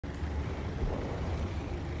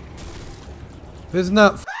Isn't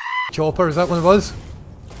that Chopper? Is that one of us?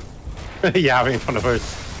 Yeah, in front of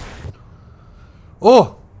us.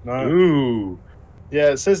 Oh! No. Ooh. Yeah,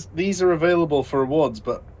 it says these are available for rewards,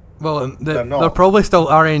 but Well, they're not. they're probably still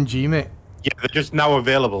RNG, mate. Yeah, they're just now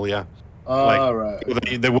available, yeah. Right.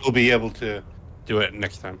 They will be able to do it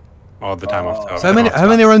next time. Or the time after. So how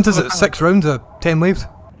many rounds is it? 6 rounds of 10 waves?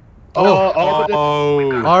 Arbiter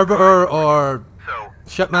or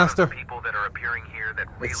Shipmaster?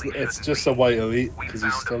 It's just a white elite because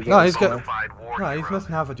he's still got. No, he's got. No, he's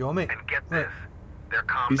missing half a jaw, mate. Wait.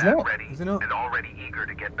 He's not. Is he not? And already eager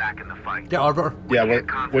to get back in the fight. Get Arbiter. Yeah,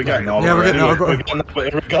 we're getting Arbiter. Yeah, we're getting Arbiter. We're getting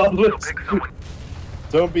Arbiter regardless.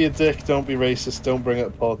 Don't be a dick. Don't be racist. Don't bring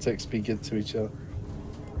up politics. Be good to each other.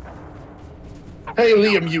 Hey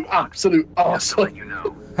Liam, you absolute arsehole.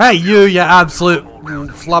 Hey you absolute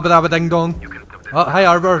flabba ding dong. Oh, hey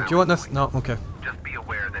Arbiter, do you want this? No, okay.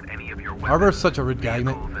 Arbiter's such a rude guy,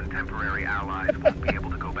 mate.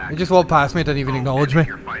 He just walked past me, didn't even acknowledge me.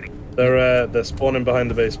 They're spawning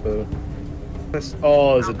behind the base, by the way.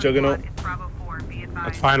 Oh, there's a Juggernaut.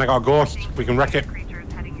 That's fine, I got a ghost. We can wreck it.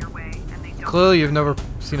 Clearly you've never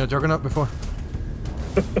seen a Juggernaut before.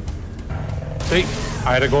 See?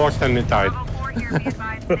 I had a ghost and it died.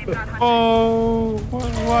 Oh,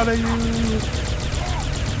 what are you?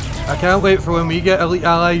 I can't wait for when we get elite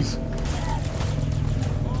allies.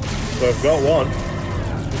 So I've got one.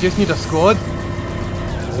 We just need a squad.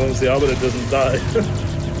 As long as the Arbiter doesn't die.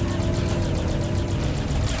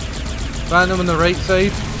 Phantom on the right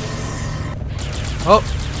side. Oh!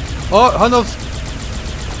 Oh, hunters!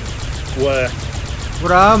 Where?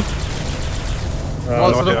 Where I am. On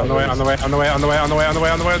the way.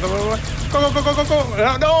 Go.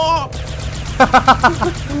 No!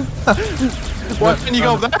 What? Can you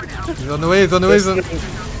go there? He's on the way,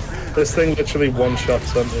 This thing literally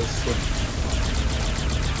one-shots hunters. So.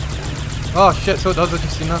 Oh shit, so it does, I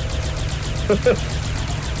just seen that.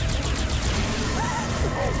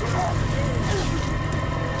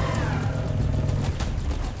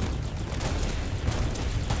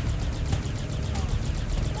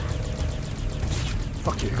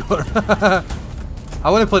 Fuck you, I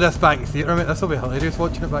want to play this back in theatre, mate. This will be hilarious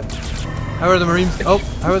watching it back. How are the Marines? Oh,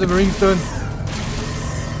 how are the Marines doing?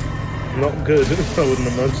 Not good, I wouldn't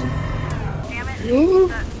imagine. Oh,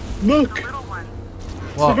 look!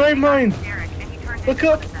 It's the Gravemind! Look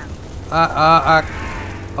up!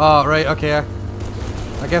 Oh, right, okay.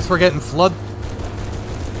 I guess we're getting Flood.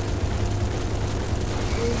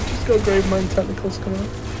 Just got Gravemind tentacles coming up.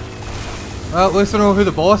 Well, at least I know who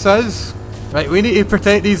the boss is. Right, we need to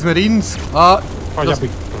protect these Marines.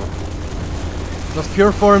 There's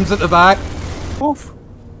pure forms at the back. Oof.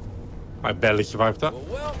 I barely survived that. Well,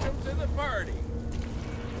 welcome to the party. We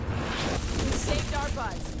saved our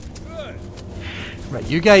butts. Good. Right,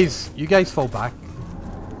 you guys fall back.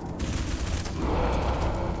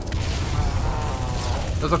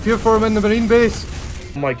 There's a pure form in the Marine base.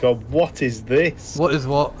 Oh my god, what is this? What is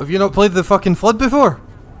what? Have you not played the fucking Flood before?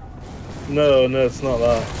 No, it's not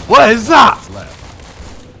that. What is that?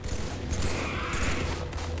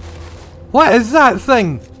 What is that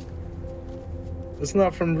thing? Isn't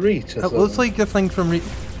that from Reach? It looks like a thing from Reach.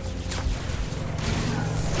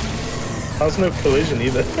 Has no collision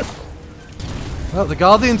either. Well, the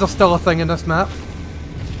Guardians are still a thing in this map.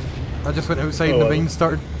 I just went outside and the mines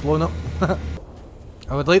started blowing up.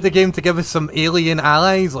 I would like the game to give us some alien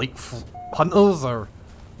allies, like hunters or...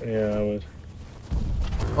 Yeah, I would.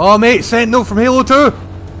 Oh mate, Sentinel from Halo 2!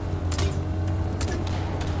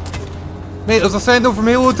 Mate, there's a Sentinel from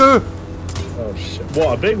Halo 2! Oh shit,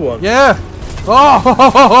 what, a big one? Yeah!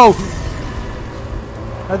 Oh!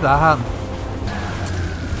 How'd that happen?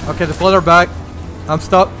 Okay, the Flood are back. I'm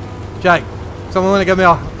stuck. Jack, someone want to give me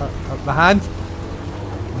a hand?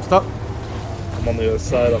 I'm stuck. I'm on the other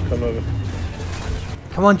side, I'll come over.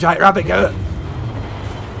 Come on, Jack Rabbit, get it!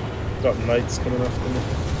 Got knights coming after me.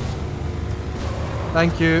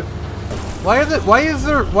 Thank you. Why are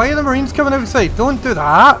the Marines coming outside? Don't do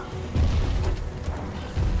that!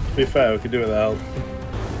 To be fair, we could do it without help.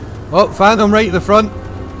 Oh, Phantom right at the front.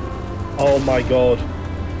 Oh my god.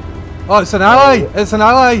 Oh, it's an ally! It's an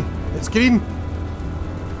ally! It's green!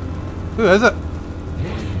 Who is it?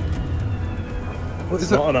 What is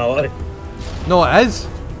it? It's not an ally. No, it is.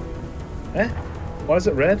 Eh? Why is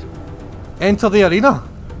it red? Enter the arena.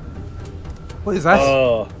 What is this?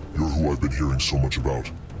 Oh. You're who I've been hearing so much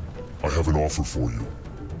about. I have an offer for you.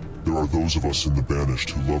 There are those of us in the Banished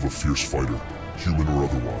who love a fierce fighter, human or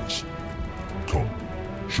otherwise. Come,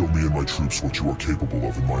 show me and my troops what you are capable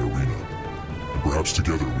of in my arena. And perhaps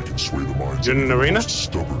together we can sway the minds of the most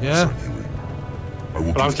stubborn Senhili. I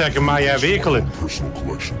will But I'm give taking my you vehicle in. personal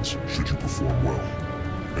collections should you perform well.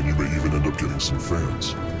 And you may even end up getting some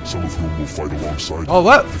fans, some of whom will fight alongside Oh, you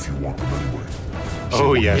what? if you want them anyway.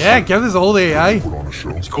 Oh, yes. Yeah, give us all the AI. Put on a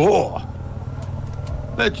show. Cool.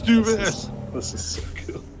 Let's do this. This is so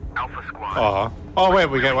cool. Alpha Squad. Oh, wait,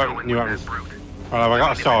 we get new weapons. Brute. Alright, I got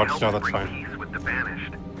a If it sword, helps so that's bring fine. peace with the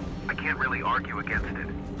banished, I can't really argue against it.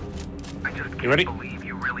 I just can't ready? believe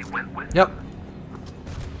you really went with Yep.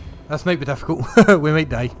 This might be difficult. We might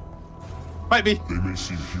die. Might be. They may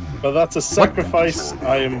seem human. But that's a sacrifice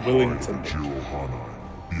I am willing to make. Jiro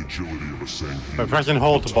Hanai, the agility of a Sangheili, By pressing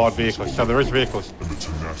hold to board vehicles, so there is vehicles. and the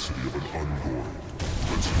tenacity of an Ungor.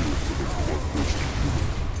 Let's hear it for the bloodthirsty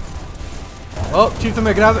human. Oh, chief of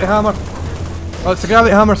my gravity hammer. Oh, it's the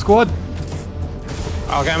gravity hammer squad.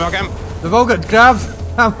 I'll get him, I'll get him. They've all got grav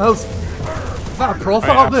hammers. Is that a profit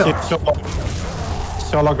Right, up there?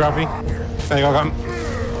 Solo gravity. There you go, got him.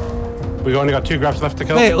 We've only got 2 grabs left to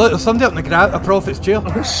kill. Mate, look, there's somebody up in the a prophet's chair.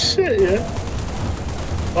 Oh shit, yeah.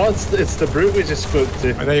 Oh, it's the brute we just spoke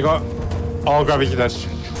to. Right, there you go. All gravity's dead.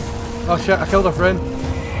 Oh shit, I killed a friend.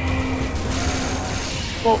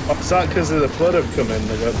 Oh, is that because of the flood have come in?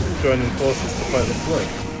 They got joining forces to fight the flood.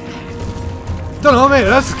 Don't know, mate,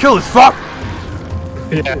 that's cool as fuck.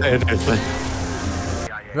 Yeah, it is.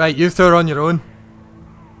 Right, you two are on your own.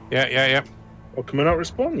 Yeah. Oh, can we not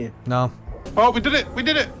respawn you? No. Oh, we did it! We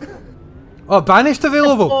did it! Oh, banished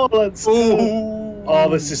available. Oh, let's go. Oh,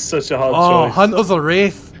 this is such a hard Oh, choice. hunters or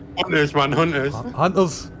wraith? Hunters, man, hunters.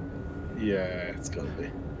 Hunters. Yeah, it's gotta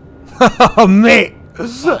be. Oh, mate.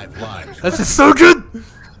 This is so good.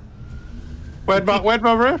 Where'd my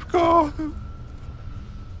rip go?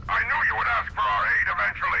 I knew you would ask for our aid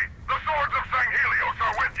eventually. The swords of Sanghelios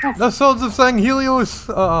are with you. The swords of Sanghelios.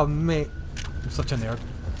 Oh, mate. I'm such a nerd.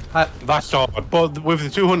 That's all. But with the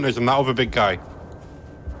 2 hunters and that other big guy.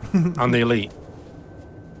 And the elite.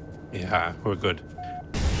 Yeah, we're good.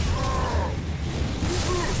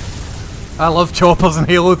 I love choppers in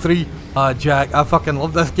Halo 3. Ah, Jack, I fucking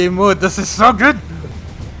love this game mode. This is so good.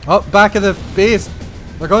 Oh, back of the base.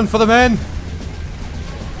 They're going for the men.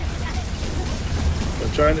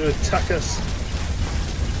 They're trying to attack us.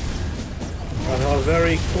 And our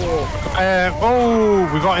very core. Oh,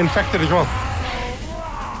 we got infected as well.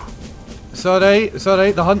 It's alright, it's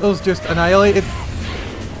alright. The hunters just annihilated.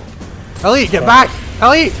 Elite, get back!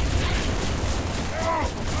 Elite!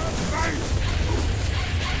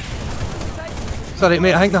 Sorry,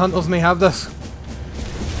 mate, I think the hunters may have this.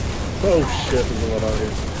 Oh shit, there's a lot out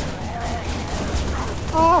here.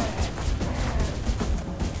 Oh!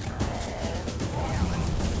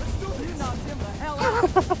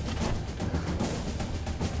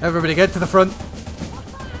 Everybody get to the front.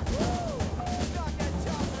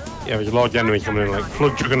 Yeah, there's a large enemy coming in, like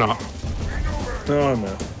Flood Juggernaut. No, no.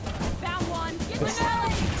 Found one. Get the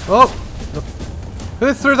alley. Oh!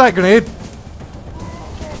 Who threw that grenade?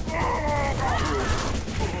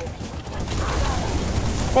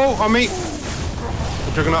 Oh, on me!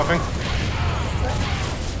 The Juggernaut thing.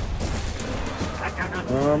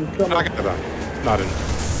 Come I on. get that. No, I didn't.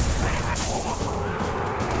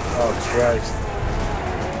 Oh, Christ.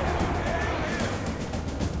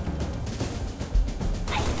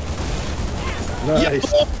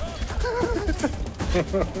 Nice.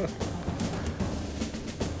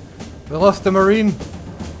 We lost the marine.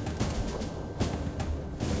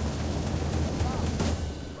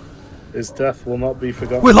 His death will not be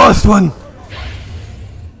forgotten. We lost one!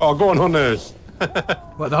 Oh, go on, hunters!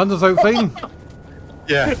 What, the hunters out fighting?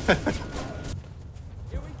 Yeah.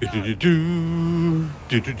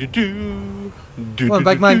 Come on,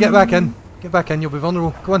 big man, get back in. Get back in, you'll be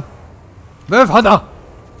vulnerable. Come on. Move, hunter!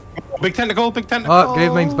 Big tentacle, big tentacle. Oh,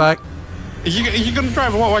 Gravemind's back. Is you gonna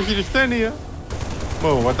drive or what? Why is you just standing here?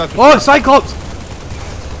 Whoa, what that? Oh, Cyclops!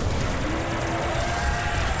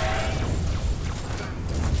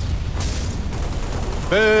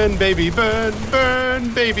 Burn, baby, burn,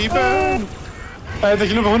 burn, baby, burn.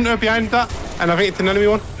 There's another hunter behind that, and I think it's an enemy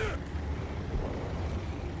one.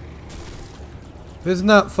 Isn't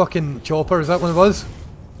that fucking Chopper? Is that one of us?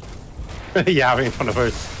 Yeah, I think it's one of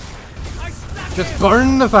us. Just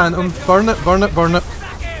burn the Phantom. Burn it, burn it, burn it.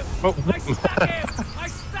 Oh. I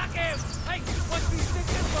stuck him! Hey, watch me stick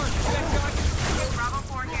this one! Bravo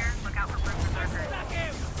 4 here. Look out for Brute Berserkers. Stuck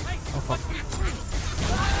him! Hey, Oh, fuck.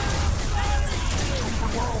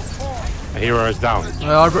 A hero is down.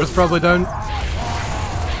 Arbiter's probably down.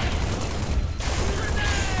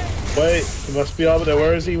 Wait, he must be over there.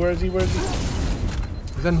 Where is he? Where is he? Where is he?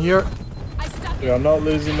 He's in here. I stuck We him! are not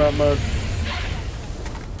losing that mode.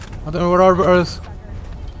 I don't know where Arbiter is.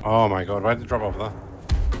 Oh my god, why did it drop off there?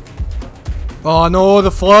 Oh no,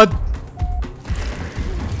 the flood!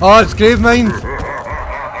 Oh, it's Gravemind.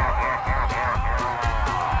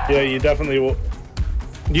 Yeah, you definitely will.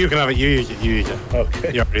 You can have it, you use it, you use it.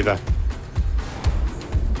 Okay. You're already there.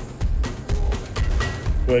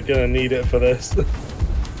 We're gonna need it for this.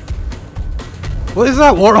 What is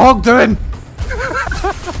that warthog doing?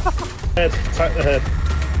 Head, attack the head.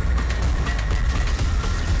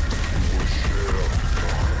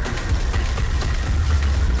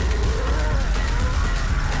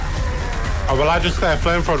 Oh, well, I just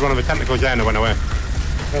flamethrowed one of the tentacles there and it went away.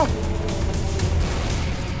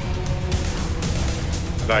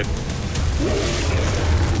 I died.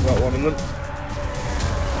 Got one of them.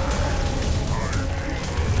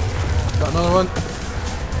 Got another one.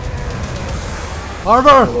 Harbor!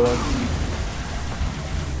 Another one.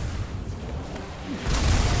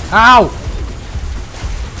 Ow!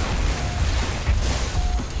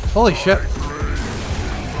 Holy shit.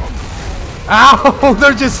 Ow!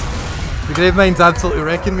 They're just... The Gravemind's absolutely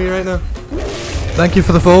wrecking me right now. Thank you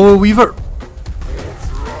for the follow, Weaver.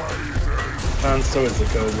 And so is the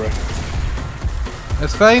Cobra.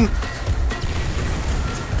 It's fine.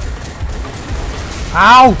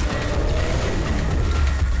 Ow!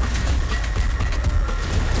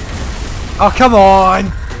 Oh, come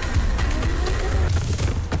on!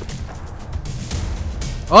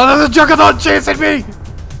 Oh, there's a Juggernaut chasing me!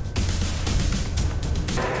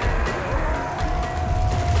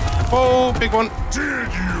 Oh, big one. Did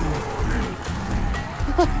you?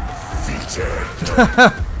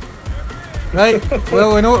 Defeated. Right,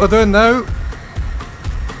 well, we know what we're doing now.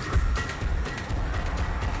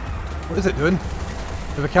 What is it doing?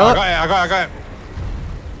 Did we kill it? I got it.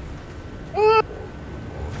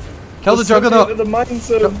 Kill the Juggernaut! The mine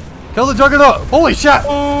zone. Kill the Juggernaut! Holy shit!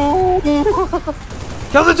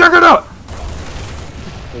 Kill the Juggernaut!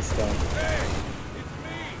 This time.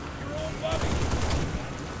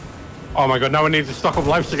 Oh my god, now we need to stock up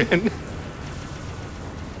lives again.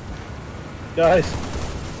 Guys,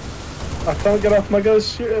 I can't get off my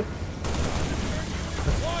ghost shooter.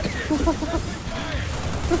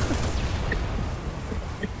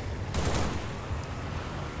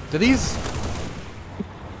 Do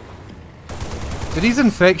these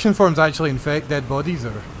infection forms actually infect dead bodies,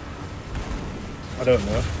 or? I don't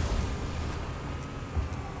know.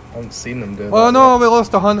 I haven't seen them do that. Oh no, we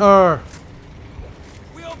lost a hunter!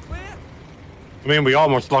 I mean, we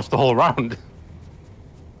almost lost the whole round.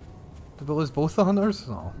 Did we lose both the hunters?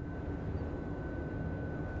 No.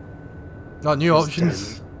 No, new This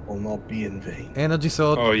options. time will not be in vain. Energy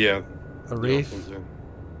sword, Oh yeah. a wraith.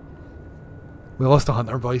 We lost a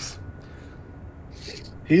hunter, boys.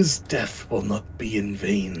 His death will not be in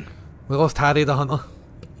vain. We lost Harry the hunter.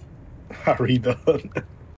 Harry the Hunter.